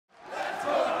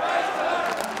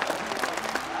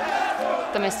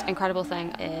The most incredible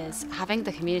thing is having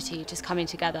the community just coming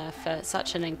together for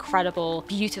such an incredible,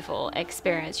 beautiful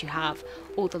experience. You have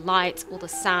all the lights, all the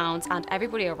sounds, and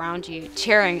everybody around you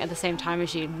cheering at the same time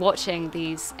as you, watching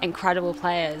these incredible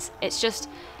players. It's just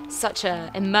such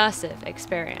an immersive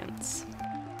experience.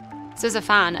 So as a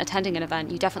fan attending an event,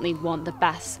 you definitely want the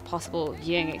best possible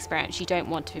viewing experience. You don't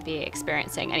want to be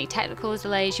experiencing any technical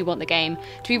delays. You want the game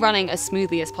to be running as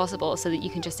smoothly as possible so that you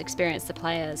can just experience the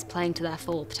players playing to their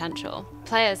full potential.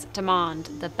 Players demand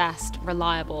the best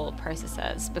reliable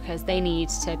processors because they need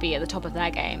to be at the top of their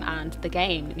game, and the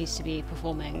game needs to be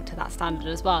performing to that standard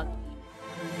as well.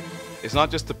 It's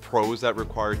not just the pros that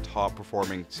require top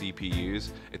performing CPUs,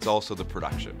 it's also the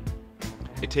production.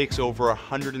 It takes over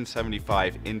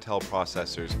 175 Intel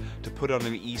processors to put on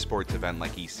an esports event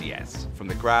like ECS. From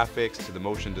the graphics, to the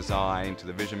motion design, to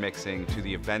the vision mixing, to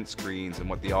the event screens and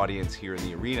what the audience here in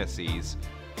the arena sees,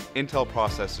 Intel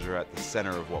processors are at the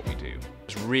center of what we do.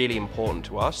 It's really important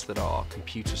to us that our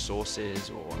computer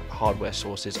sources or hardware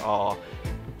sources are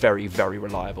very, very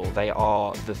reliable. They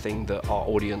are the thing that our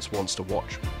audience wants to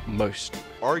watch most.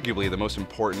 Arguably, the most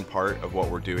important part of what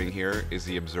we're doing here is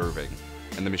the observing.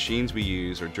 And the machines we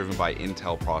use are driven by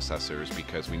Intel processors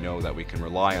because we know that we can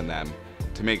rely on them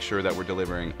to make sure that we're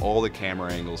delivering all the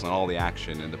camera angles and all the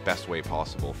action in the best way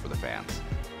possible for the fans.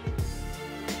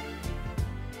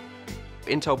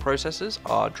 Intel processors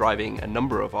are driving a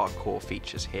number of our core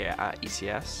features here at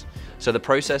ECS. So the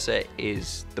processor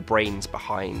is the brains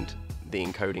behind the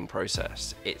encoding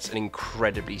process. It's an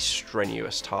incredibly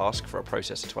strenuous task for a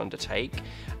processor to undertake,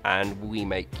 and we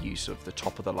make use of the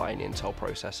top-of-the-line Intel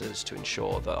processors to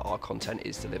ensure that our content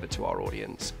is delivered to our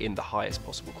audience in the highest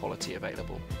possible quality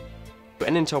available.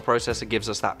 An Intel processor gives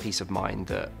us that peace of mind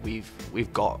that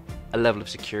we've got a level of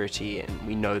security and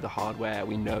we know the hardware,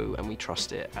 we know and we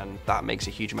trust it, and that makes a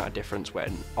huge amount of difference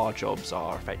when our jobs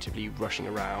are effectively rushing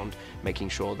around, making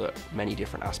sure that many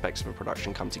different aspects of a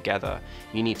production come together.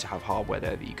 You need to have hardware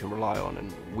there that you can rely on,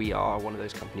 and we are one of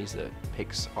those companies that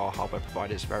picks our hardware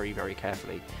providers very, very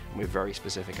carefully, and we're very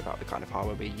specific about the kind of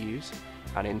hardware we use.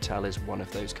 And Intel is one of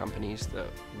those companies that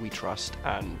we trust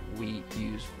and we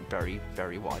use very,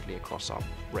 very widely across our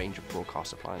range of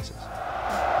broadcast appliances.